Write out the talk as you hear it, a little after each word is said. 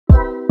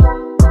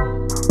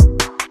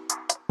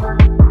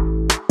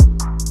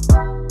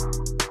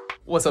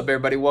What's up,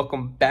 everybody?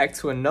 Welcome back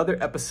to another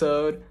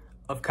episode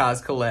of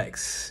Kaz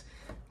Collects.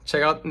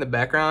 Check out in the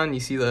background,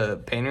 you see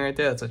the painting right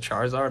there. That's a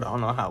Charizard. I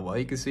don't know how well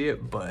you can see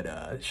it, but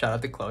shout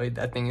out to Chloe.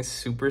 That thing is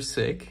super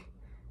sick.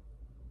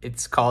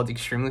 It's called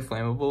Extremely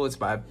Flammable. It's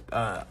by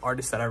an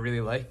artist that I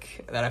really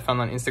like, that I found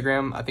on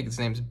Instagram. I think his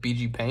name's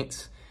BG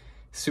Paints.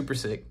 Super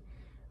sick.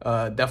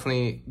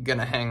 Definitely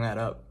gonna hang that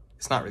up.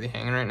 It's not really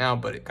hanging right now,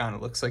 but it kind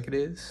of looks like it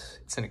is.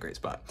 It's in a great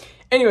spot.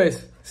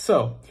 Anyways,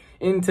 so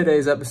in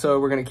today's episode,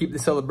 we're gonna keep the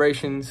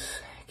celebrations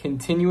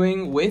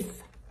continuing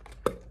with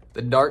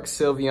the Dark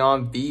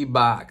Sylveon V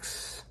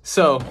Box.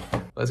 So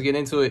let's get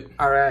into it.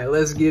 All right,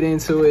 let's get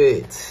into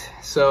it.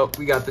 So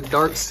we got the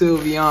Dark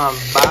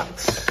Sylveon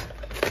box.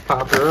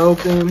 Pop her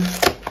open.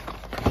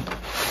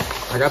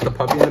 I got the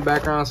puppy in the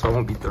background, so I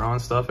won't be throwing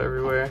stuff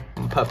everywhere.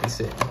 And puppy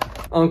sitting.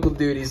 Uncle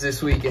duties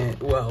this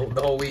weekend. Well,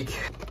 the whole week.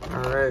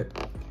 All right.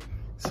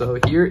 So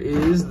here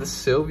is the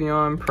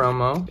Sylveon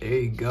promo. There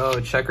you go.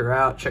 Check her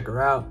out. Check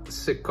her out.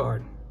 Sick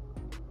card.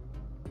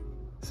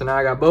 So now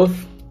I got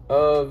both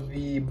of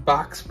the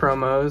box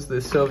promos, the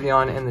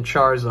Sylveon and the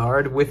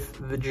Charizard with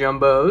the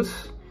jumbos.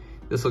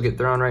 This will get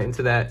thrown right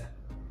into that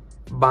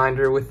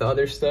binder with the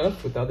other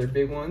stuff, with the other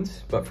big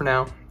ones. But for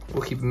now,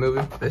 we'll keep it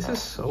moving. This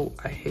is so,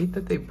 I hate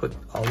that they put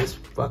all this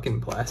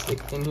fucking plastic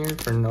in here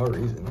for no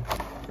reason.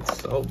 It's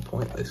so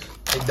pointless.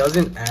 It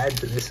doesn't add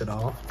to this at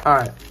all. All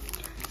right.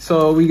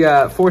 So we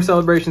got 4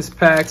 celebrations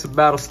packs, a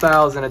battle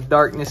styles, and a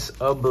darkness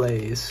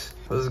ablaze.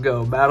 Let's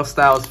go. Battle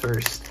styles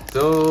first.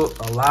 Still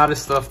a lot of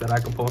stuff that I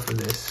can pull for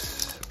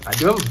this. I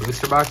do have a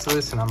booster box of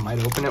this, and I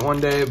might open it one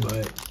day,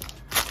 but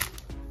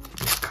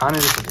I'm kind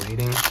of just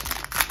waiting.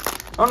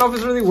 I don't know if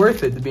it's really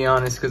worth it, to be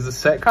honest, because the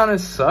set kind of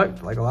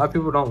sucked. Like, a lot of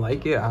people don't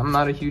like it. I'm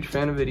not a huge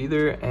fan of it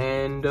either,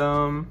 and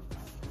I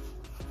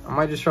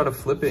might just try to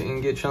flip it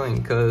and get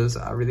chilling, because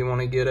I really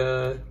want to get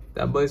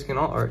that Blaziken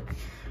alt art.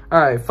 All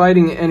right,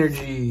 Fighting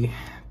Energy,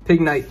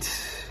 Pignite,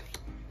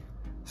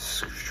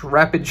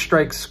 Rapid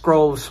Strike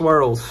Scroll of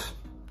Swirls,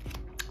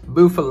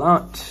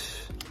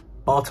 Bouffalant,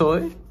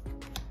 Baltoy,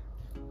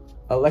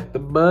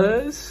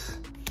 Electabuzz,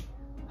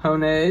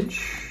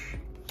 Honedge,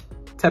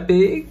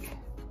 Tepig,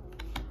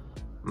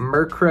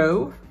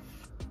 Murkrow,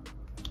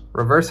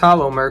 Reverse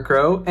Hollow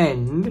Murkrow,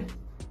 and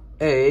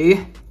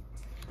a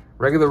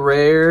regular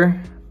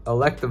rare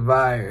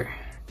Electivire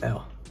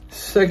L.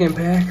 Second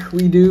pack,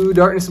 we do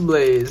Darkness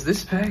Ablaze.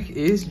 This pack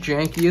is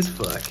janky as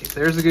fuck. If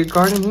there's a good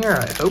card in here,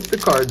 I hope the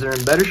cards are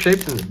in better shape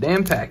than the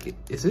damn packet.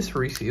 Is this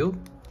resealed?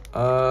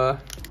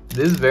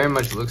 This very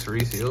much looks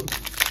resealed.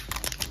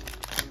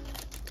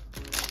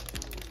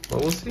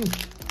 But we'll see.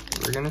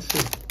 We're gonna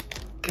see.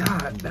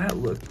 God, that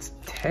looks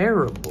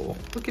terrible.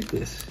 Look at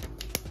this.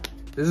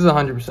 This is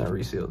 100%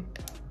 resealed.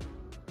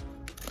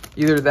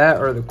 Either that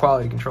or the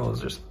quality control is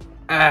just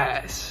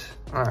ass.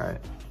 All right.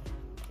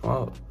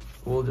 Well,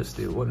 we'll just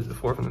do, what is it,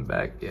 4 from the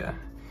back? Yeah.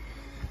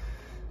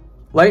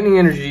 Lightning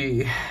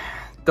Energy,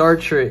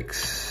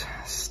 Dartrix,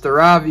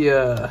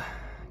 Staravia,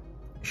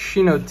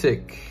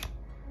 Shinotic,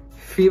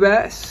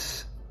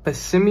 Feebas,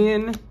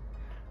 Passimian,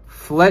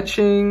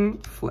 Fletchling,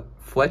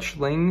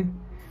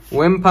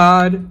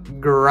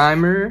 Wimpod,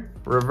 Grimer,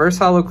 Reverse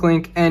Hollow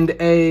Clink, and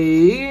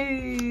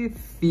a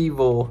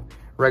Thievul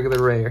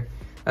regular rare.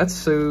 That's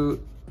so,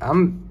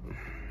 I'm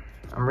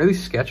really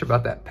sketch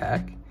about that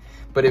pack.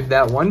 But if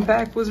that one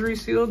pack was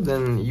resealed,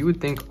 then you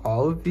would think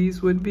all of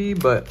these would be,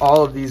 but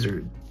all of these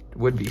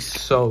would be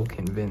so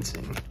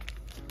convincing.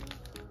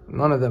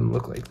 None of them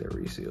look like they're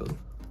resealed.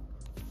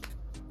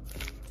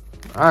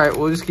 All right,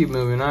 we'll just keep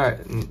moving. All right,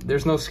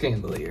 there's no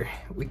scandal here.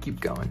 We keep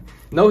going.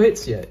 No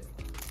hits yet,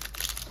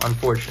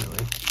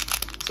 unfortunately.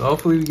 So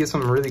hopefully we get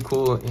something really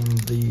cool in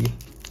the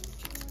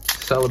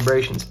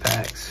celebrations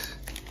packs.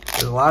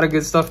 There's a lot of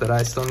good stuff that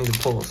I still need to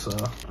pull, so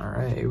all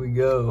right, here we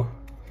go.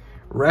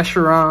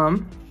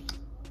 Reshiram,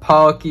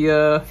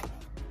 Palkia,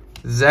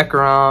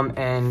 Zekrom,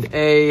 and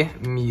a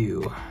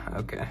Mew.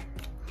 Okay.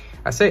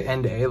 I say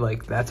and a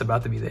like that's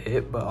about to be the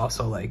hit, but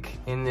also like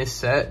in this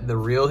set, the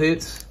real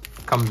hits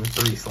come in the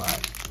 3 slot.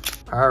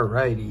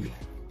 Alrighty.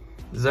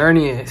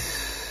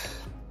 Xerneas,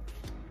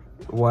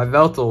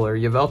 Yveltal, or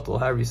Yveltal,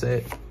 however you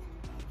say it.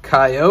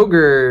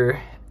 Kyogre,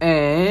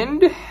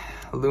 and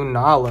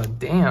Lunala.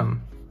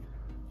 Damn.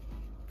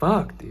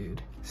 Fuck,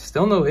 dude.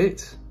 Still no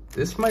hits.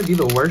 This might be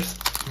the worst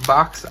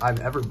box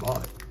I've ever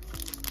bought.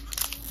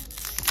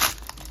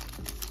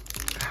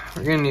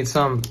 We're gonna need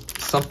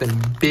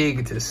something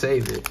big to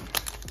save it.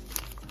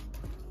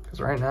 Cause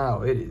right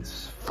now it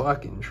is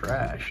fucking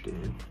trash,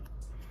 dude.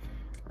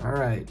 All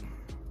right,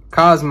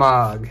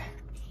 Cosmog,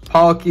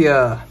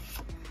 Palkia,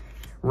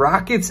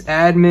 Rockets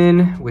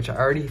Admin, which I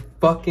already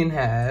fucking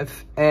have,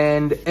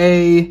 and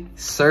a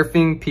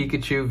Surfing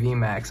Pikachu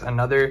VMAX,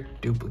 another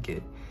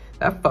duplicate.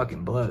 That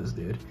fucking blows,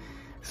 dude.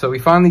 So we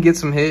finally get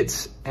some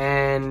hits,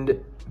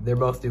 and they're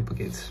both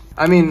duplicates.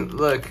 I mean,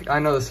 look, I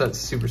know the set's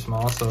super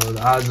small, so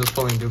the odds of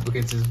pulling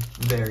duplicates is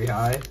very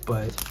high,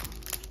 but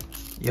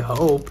you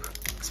hope,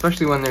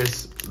 especially when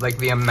there's like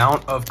the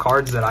amount of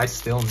cards that I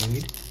still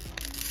need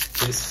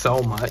is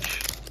so much.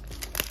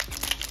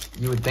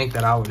 you would think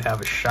that I would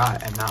have a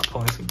shot at not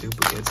pulling some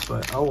duplicates,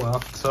 but oh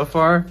well. So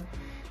far,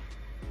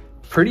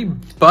 pretty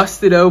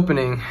busted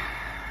opening.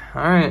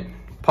 All right,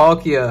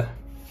 Palkia,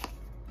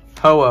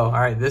 Ho-Oh. All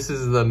right, this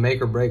is the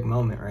make or break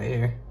moment right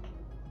here.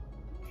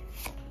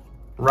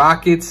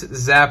 Rockets,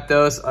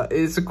 Zapdos.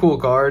 It's a cool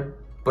card,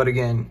 but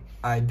again,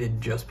 I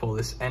did just pull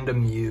this and a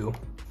Mew.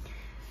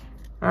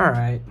 All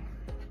right,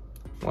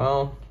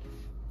 well,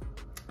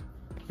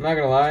 I'm not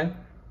gonna lie,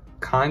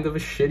 kind of a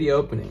shitty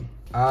opening.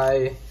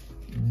 I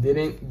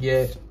didn't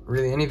get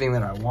really anything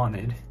that I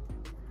wanted,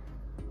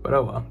 but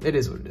oh well, it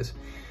is what it is.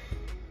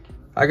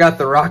 I got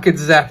the Rocket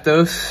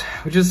Zapdos,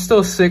 which is still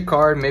a sick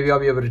card. Maybe I'll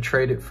be able to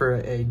trade it for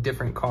a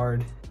different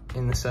card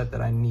in the set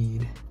that I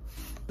need.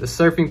 The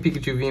Surfing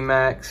Pikachu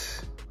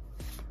VMAX,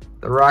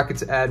 the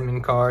Rockets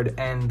admin card,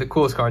 and the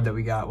coolest card that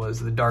we got was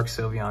the Dark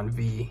Sylveon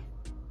V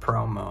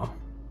promo.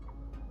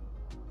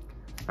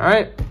 All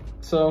right,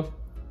 so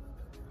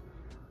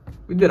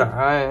we did all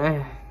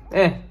right.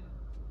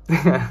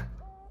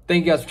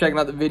 Thank you guys for checking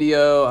out the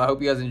video. I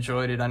hope you guys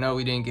enjoyed it. I know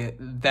we didn't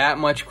get that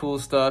much cool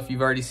stuff.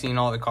 You've already seen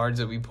all the cards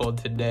that we pulled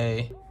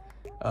today,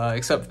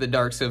 except for the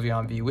Dark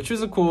Sylveon V, which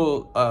was a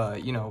cool,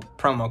 you know,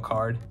 promo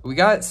card. We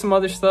got some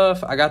other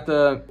stuff. I got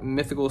the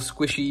mythical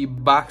squishy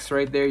box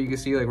right there. You can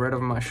see like right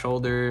over my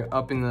shoulder.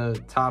 Up in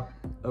the top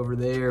over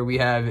there, we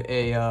have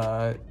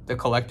a the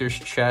collector's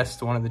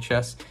chest, one of the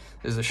chests.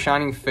 There's a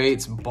Shining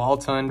Fates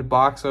Ball-Tund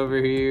box over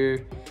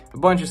here, a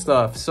bunch of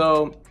stuff.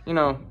 So, you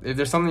know, if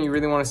there's something you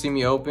really want to see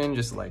me open,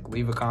 just like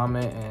leave a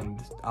comment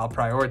and I'll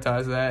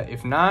prioritize that.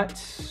 If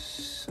not,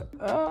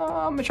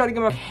 I'm gonna try to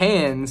get my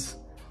hands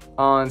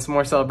on some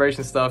more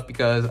celebration stuff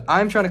because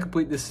I'm trying to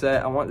complete this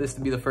set. I want this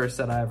to be the first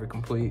set I ever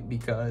complete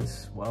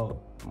because,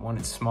 well, one,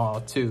 it's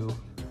small, two,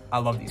 I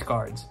love these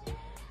cards.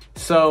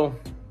 So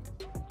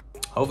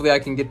hopefully I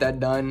can get that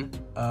done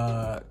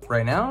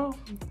right now.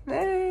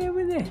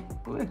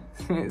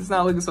 It's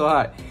not looking so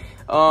hot.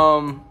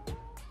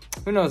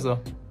 Who knows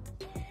though?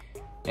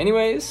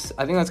 Anyways,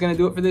 I think that's gonna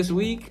do it for this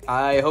week.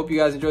 I hope you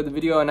guys enjoyed the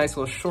video, a nice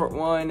little short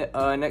one.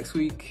 Next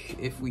week,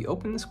 if we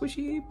open the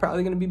squishy,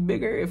 probably gonna be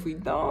bigger. If we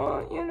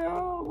don't, you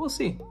know, we'll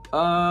see.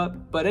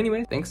 But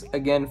anyway, thanks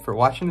again for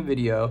watching the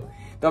video.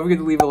 Don't forget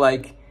to leave a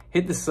like,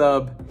 hit the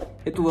sub,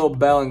 hit the little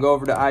bell, and go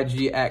over to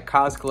IG at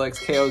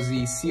KozCollects,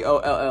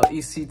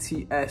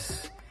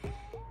 KOZCOLLECTS.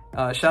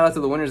 Shout out to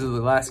the winners of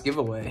the last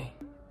giveaway.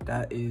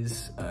 That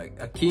is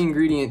a key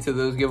ingredient to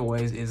those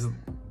giveaways is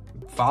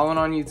following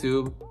on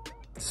YouTube,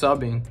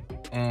 subbing,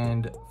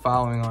 and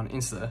following on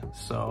Insta.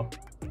 So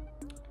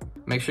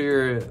make sure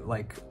you're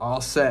like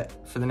all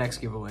set for the next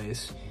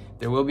giveaways.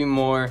 There will be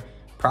more.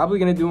 Probably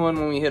gonna do one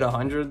when we hit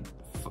 100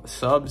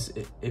 subs,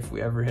 if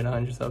we ever hit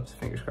 100 subs,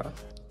 fingers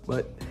crossed.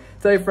 But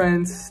tell your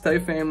friends, tell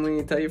your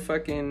family, tell your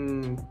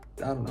fucking,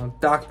 I don't know,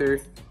 doctor,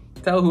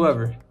 tell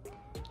whoever.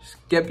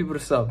 Just get people to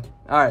sub.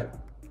 All right,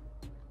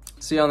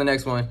 see you on the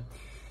next one.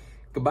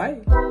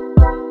 Goodbye.